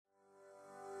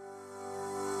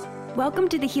Welcome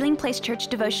to the Healing Place Church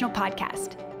Devotional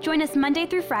Podcast. Join us Monday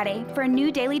through Friday for a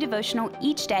new daily devotional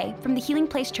each day from the Healing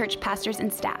Place Church pastors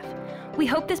and staff. We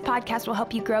hope this podcast will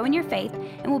help you grow in your faith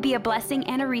and will be a blessing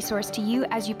and a resource to you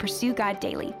as you pursue God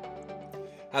daily.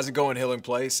 How's it going, Healing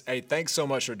Place? Hey, thanks so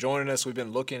much for joining us. We've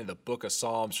been looking at the book of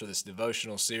Psalms for this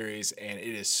devotional series, and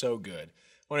it is so good.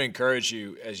 I want to encourage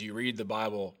you as you read the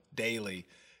Bible daily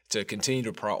to continue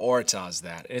to prioritize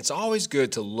that. And it's always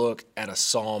good to look at a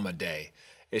psalm a day.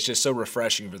 It's just so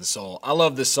refreshing for the soul. I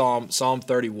love this psalm, Psalm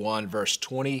 31, verse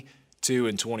 22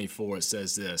 and 24. It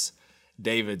says this,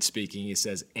 David speaking, he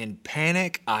says, "In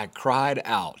panic I cried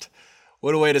out."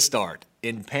 What a way to start.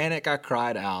 "In panic I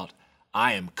cried out,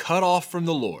 I am cut off from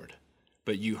the Lord.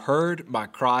 But you heard my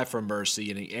cry for mercy,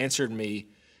 and he answered me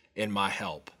in my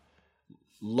help.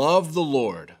 Love the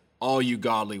Lord, all you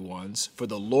godly ones, for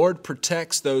the Lord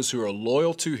protects those who are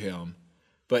loyal to him,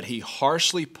 but he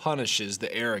harshly punishes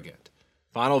the arrogant."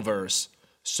 Final verse,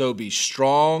 "So be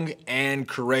strong and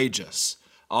courageous,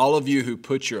 all of you who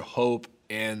put your hope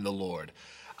in the Lord."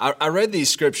 I read these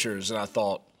scriptures and I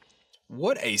thought,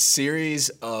 what a series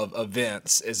of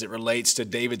events as it relates to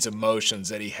David's emotions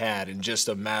that he had in just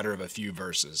a matter of a few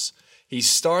verses. He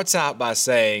starts out by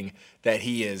saying that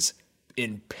he is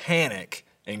in panic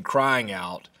and crying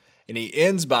out, and he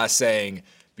ends by saying,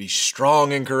 "Be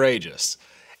strong and courageous."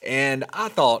 And I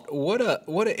thought, what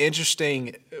an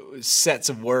interesting sets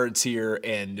of words here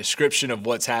and description of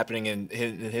what's happening in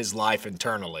his life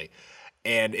internally.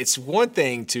 And it's one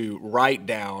thing to write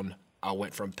down, I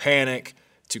went from panic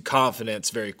to confidence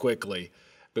very quickly,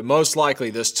 but most likely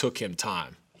this took him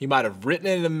time. He might have written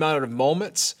it in a matter of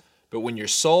moments, but when your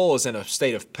soul is in a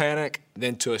state of panic,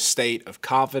 then to a state of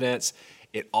confidence,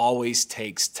 it always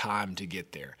takes time to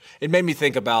get there. It made me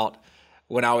think about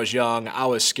when I was young, I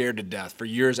was scared to death. For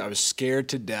years, I was scared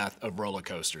to death of roller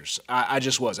coasters. I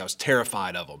just was. I was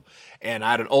terrified of them. And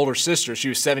I had an older sister. She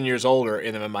was 7 years older.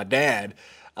 And then my dad,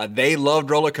 they loved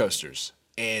roller coasters.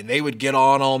 And they would get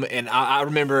on them. And I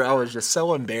remember I was just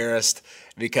so embarrassed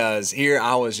because here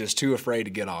I was just too afraid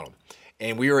to get on them.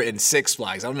 And we were in Six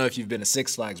Flags. I don't know if you've been to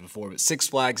Six Flags before, but Six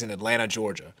Flags in Atlanta,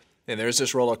 Georgia. And there's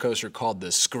this roller coaster called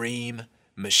the Scream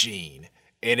Machine.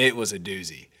 And it was a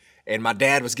doozy. And my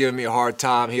dad was giving me a hard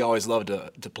time. He always loved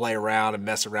to play around and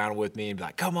mess around with me and be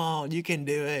like, "Come on, you can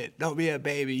do it. Don't be a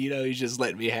baby." You know, he's just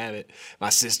letting me have it. My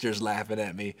sister's laughing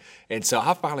at me. And so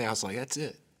I was like, that's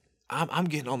it. I'm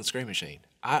getting on the Scream Machine.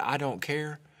 I don't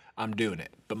care. I'm doing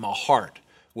it. But my heart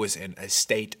was in a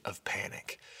state of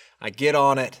panic. I get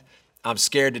on it. I'm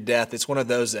scared to death. It's one of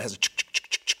those that has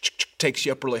takes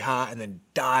you up really high and then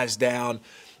dives down.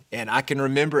 And I can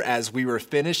remember as we were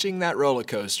finishing that roller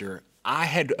coaster, I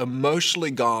had emotionally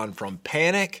gone from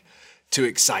panic to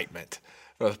excitement,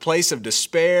 from a place of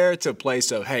despair to a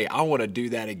place of, hey, I want to do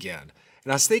that again.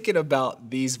 And I was thinking about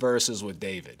these verses with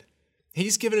David.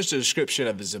 He's given us a description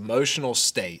of his emotional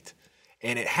state,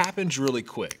 and it happens really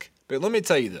quick. But let me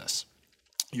tell you this,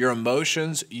 your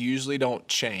emotions usually don't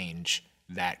change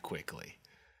that quickly.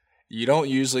 You don't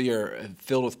usually are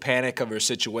filled with panic over a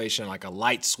situation like a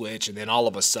light switch, and then all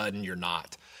of a sudden you're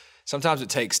not. Sometimes it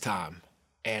takes time.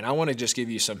 And I want to just give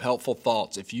you some helpful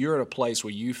thoughts if you're at a place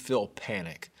where you feel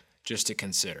panic, just to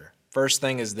consider. First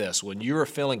thing is this, when you are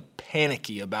feeling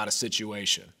panicky about a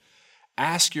situation,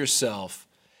 ask yourself,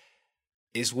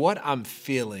 is what I'm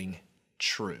feeling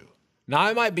true? Now,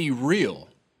 it might be real.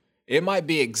 It might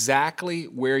be exactly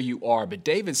where you are. But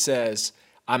David says,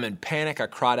 "I'm in panic. I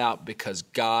cried out because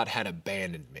God had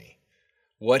abandoned me."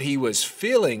 What he was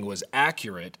feeling was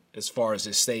accurate as far as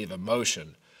his state of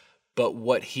emotion. But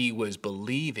what he was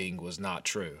believing was not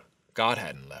true. God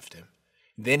hadn't left him.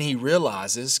 Then he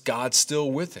realizes God's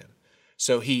still with him.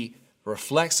 So he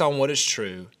reflects on what is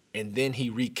true, and then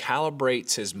he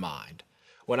recalibrates his mind.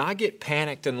 When I get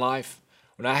panicked in life,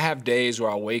 when I have days where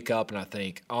I wake up and I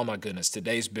think, oh my goodness,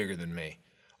 today's bigger than me,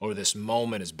 or this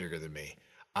moment is bigger than me.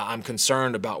 I'm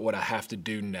concerned about what I have to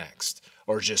do next,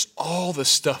 or just all the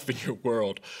stuff in your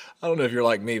world. I don't know if you're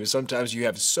like me, but sometimes you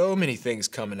have so many things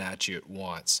coming at you at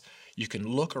once. You can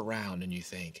look around and you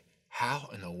think, how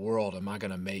in the world am I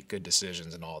going to make good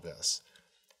decisions in all this?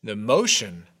 The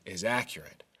emotion is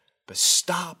accurate, but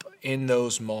stop in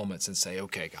those moments and say,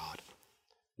 okay, God,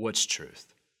 what's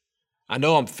truth? I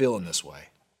know I'm feeling this way.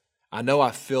 I know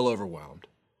I feel overwhelmed.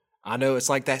 I know it's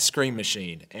like that Scream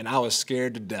Machine, and I was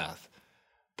scared to death.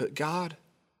 But God,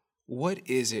 what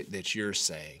is it that you're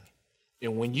saying?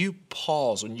 And when you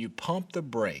pause, when you pump the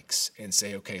brakes and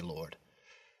say, okay, Lord,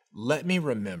 let me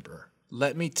remember,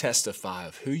 let me testify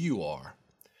of who you are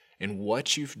and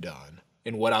what you've done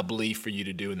and what I believe for you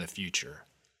to do in the future.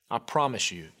 I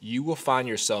promise you, you will find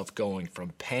yourself going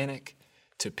from panic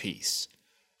to peace.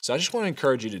 So I just want to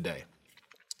encourage you today,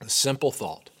 a simple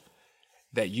thought,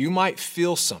 that you might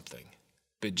feel something,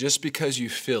 but just because you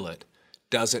feel it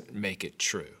doesn't make it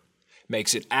true.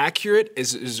 Makes it accurate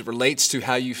as it relates to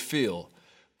how you feel,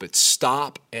 but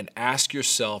stop and ask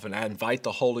yourself, and I invite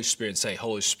the Holy Spirit and say,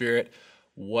 Holy Spirit,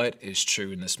 what is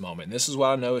true in this moment? And this is what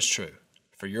I know is true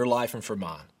for your life and for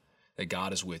mine, that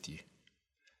God is with you,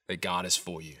 that God is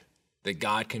for you, that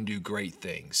God can do great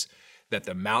things, that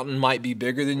the mountain might be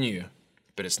bigger than you,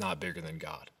 but it's not bigger than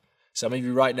God. Some of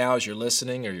you right now, as you're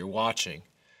listening or you're watching,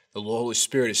 the Holy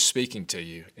Spirit is speaking to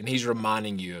you, and He's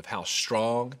reminding you of how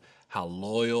strong, how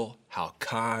loyal, how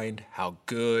kind, how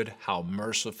good, how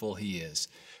merciful He is.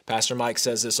 Pastor Mike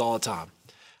says this all the time.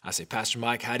 I say, Pastor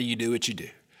Mike, how do you do what you do?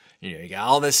 You know, you got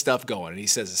all this stuff going, and he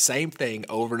says the same thing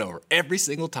over and over. Every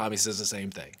single time he says the same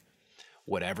thing.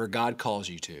 Whatever God calls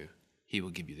you to, He will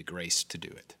give you the grace to do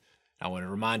it. I want to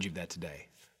remind you of that today.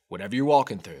 Whatever you're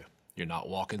walking through, you're not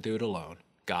walking through it alone.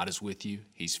 God is with you.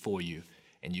 He's for you,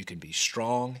 and you can be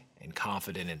strong and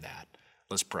confident in that.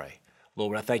 Let's pray.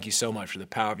 Lord, I thank you so much for the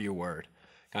power of your word.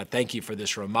 God, thank you for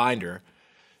this reminder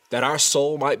that our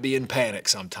soul might be in panic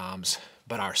sometimes,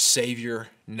 but our Savior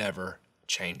never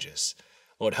changes.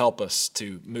 Lord, help us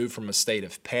to move from a state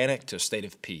of panic to a state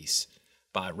of peace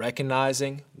by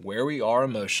recognizing where we are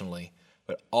emotionally,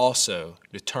 but also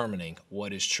determining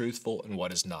what is truthful and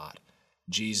what is not.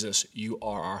 Jesus, you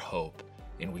are our hope,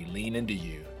 and we lean into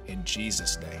you. In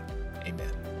Jesus' name,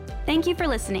 amen. Thank you for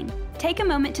listening. Take a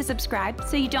moment to subscribe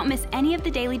so you don't miss any of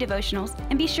the daily devotionals,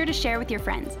 and be sure to share with your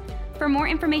friends. For more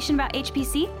information about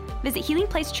HPC, visit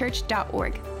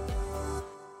healingplacechurch.org.